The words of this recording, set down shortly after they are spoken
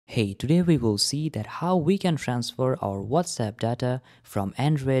Hey, today we will see that how we can transfer our WhatsApp data from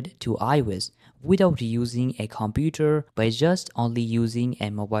Android to iOS without using a computer by just only using a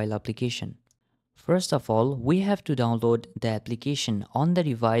mobile application. First of all, we have to download the application on the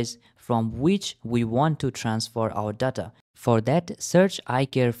device from which we want to transfer our data. For that, search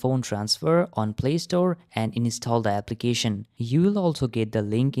iCareFone Transfer on Play Store and install the application. You will also get the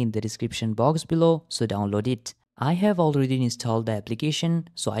link in the description box below, so download it. I have already installed the application,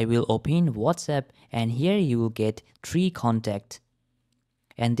 so I will open WhatsApp and here you will get 3 contacts.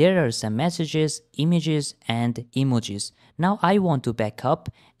 And there are some messages, images and emojis. Now I want to back up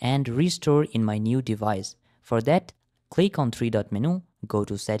and restore in my new device. For that, click on 3-dot menu, go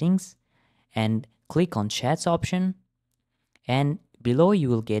to settings and click on chats option, and below you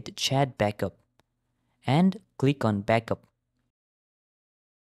will get chat backup and click on backup.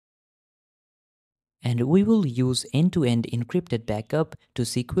 And we will use end-to-end encrypted backup to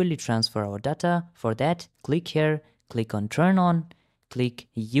securely transfer our data. For that, click here, click on turn on, click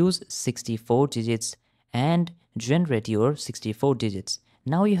use 64 digits and generate your 64 digits.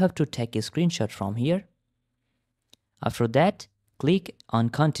 Now you have to take a screenshot from here. After that, click on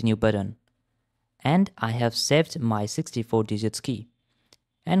continue button. And I have saved my 64 digits key.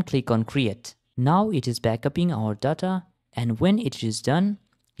 And click on create. Now it is backupping our data, and when it is done,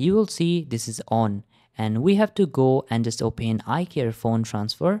 you will see this is on. And we have to go and just open iCareFone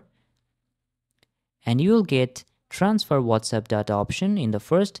Transfer. And you will get transfer WhatsApp data option in the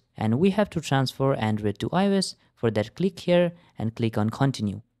first, and we have to transfer Android to iOS. For that, click here and click on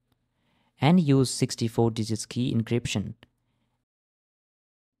continue and use 64 digits key encryption.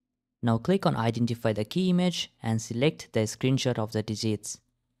 Now click on identify the key image and select the screenshot of the digits.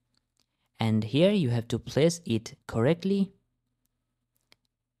 And here you have to place it correctly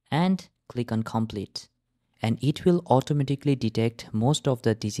and click on complete. And it will automatically detect most of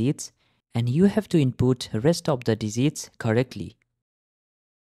the digits, and you have to input rest of the digits correctly.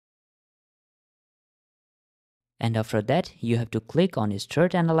 And after that, you have to click on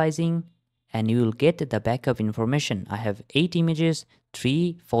start analyzing and you will get the backup information. I have 8 images,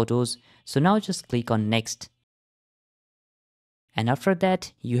 3 photos. So now just click on next. And after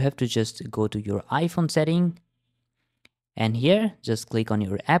that, you have to just go to your iPhone setting. And here, just click on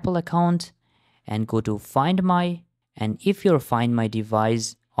your Apple account and go to Find My. And if your Find My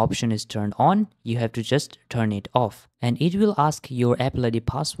device option is turned on, you have to just turn it off. And it will ask your Apple ID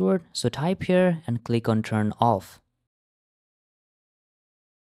password. So type here and click on Turn Off.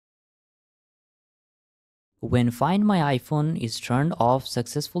 When Find My iPhone is turned off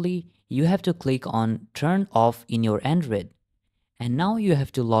successfully, you have to click on Turn Off in your Android. And now you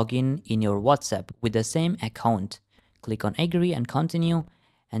have to log in your WhatsApp with the same account. Click on Agree and Continue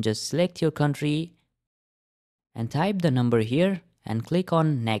and just select your country and type the number here and click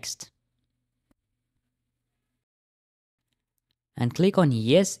on Next. And click on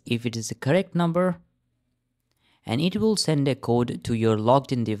Yes if it is the correct number. And it will send a code to your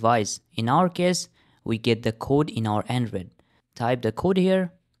logged in device. In our case, we get the code in our Android. Type the code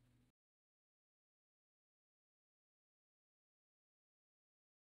here.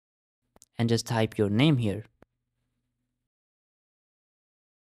 And just type your name here.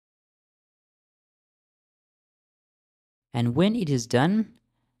 And when it is done,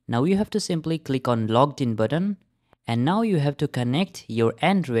 now you have to simply click on logged in button. And now you have to connect your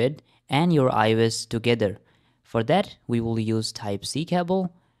Android and your iOS together. For that, we will use Type-C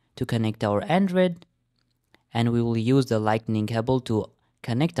cable to connect our Android, and we will use the Lightning cable to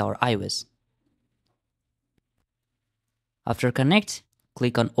connect our iOS. After connect,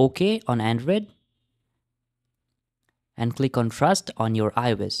 click on OK on Android and click on Trust on your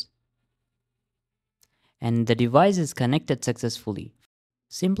iOS. And the device is connected successfully.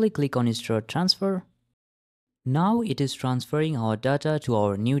 Simply click on Reset Transfer. Now it is transferring our data to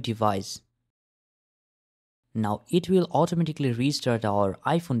our new device. Now it will automatically restart our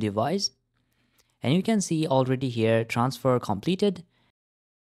iPhone device. And you can see already here transfer completed.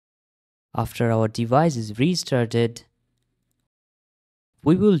 After our device is restarted,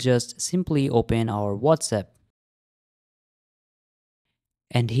 we will just simply open our WhatsApp.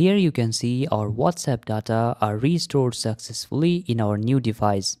 And here you can see our WhatsApp data are restored successfully in our new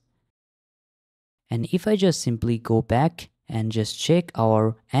device. And if I just simply go back and just check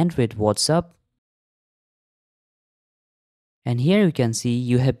our Android WhatsApp, and here you can see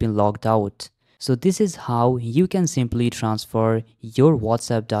you have been logged out. So this is how you can simply transfer your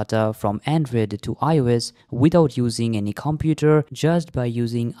WhatsApp data from Android to iOS without using any computer, just by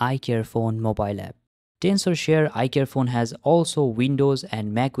using iCareFone mobile app. Tensor Share iCareFone has also Windows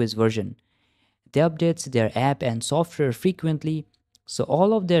and macOS version. They updates their app and software frequently, So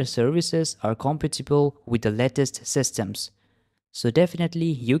all of their services are compatible with the latest systems. So definitely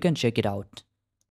you can check it out.